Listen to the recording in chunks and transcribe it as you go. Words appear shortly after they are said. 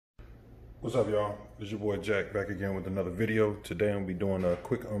What's up, y'all? It's your boy Jack back again with another video. Today I'm gonna be doing a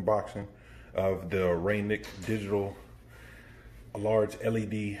quick unboxing of the Raynic digital large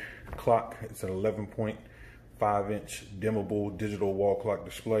LED clock. It's an 11.5-inch dimmable digital wall clock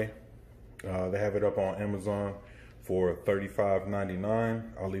display. They have it up on Amazon for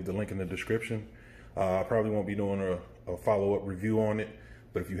 $35.99. I'll leave the link in the description. I probably won't be doing a follow-up review on it,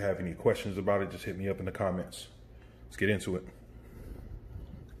 but if you have any questions about it, just hit me up in the comments. Let's get into it.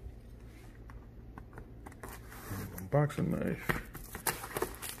 Boxing knife.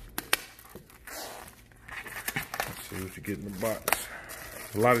 Let's see what you get in the box.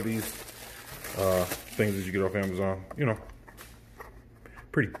 A lot of these things that you get off Amazon, you know,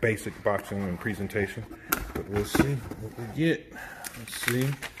 pretty basic boxing and presentation, but we'll see what we get. Let's see.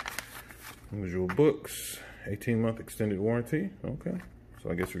 Usual books, 18-month extended warranty. Okay, so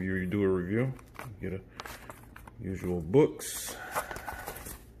I guess if you do a review, you get a usual books.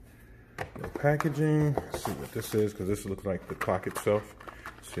 The packaging, let's see what this is, because this looks like the clock itself.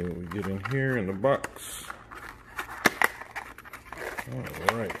 Let's see what we get in here in the box. All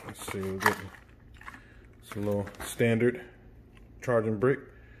right, let's see what we're getting. It's a little standard charging brick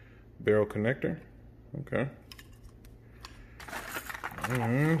barrel connector. Okay.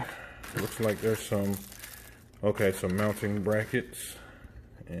 And looks like there's some mounting brackets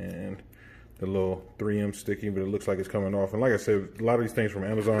and the little 3M sticky, but it looks like it's coming off. And like I said, a lot of these things from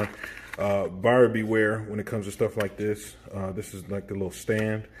Amazon, buyer beware when it comes to stuff like this. This is like the little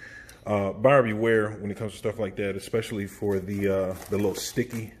stand. Buyer beware when it comes to stuff like that, especially for the little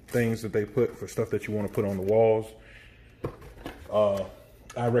sticky things that they put for stuff that you want to put on the walls.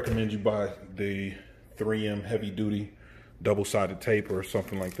 I recommend you buy the 3M heavy duty double-sided tape or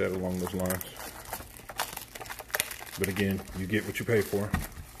something like that along those lines. But again, you get what you pay for.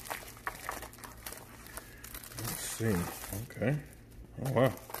 Let's see. Okay. Oh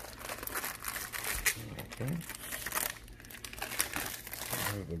wow. Okay.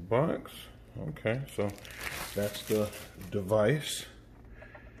 There's the box. Okay, so that's the device.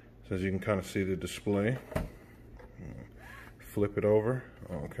 So as you can kind of see the display. Flip it over.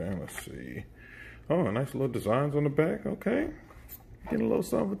 Okay, let's see. Oh, nice little designs on the back. Okay. Getting a little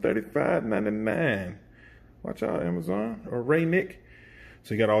something for $35.99. Watch out, Amazon or Raynic.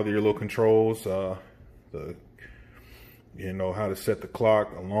 So you got all your little controls, you know how to set the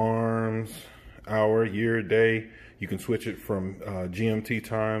clock, alarms, hour, year, day. You can switch it from GMT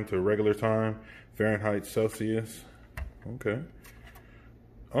time to regular time, Fahrenheit, Celsius. Okay.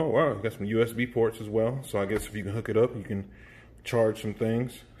 Oh wow, got some USB ports as well. So I guess if you can hook it up, you can charge some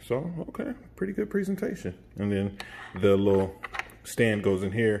things. So okay, pretty good presentation. And then the little stand goes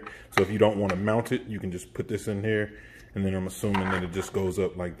in here. So if you don't want to mount it, you can just put this in here, and then I'm assuming that it just goes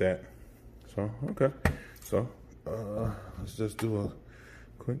up like that. So okay, so let's just do a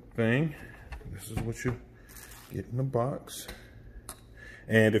quick thing. This is what you get in the box.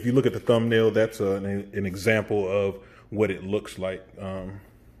 And if you look at the thumbnail, that's an example of what it looks like. Let's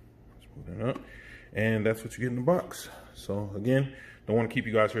move that up. And that's what you get in the box. So again, don't want to keep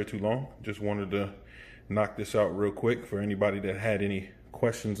you guys here too long. Just wanted to knock this out real quick for anybody that had any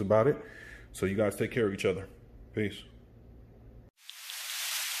questions about it. So you guys take care of each other. Peace.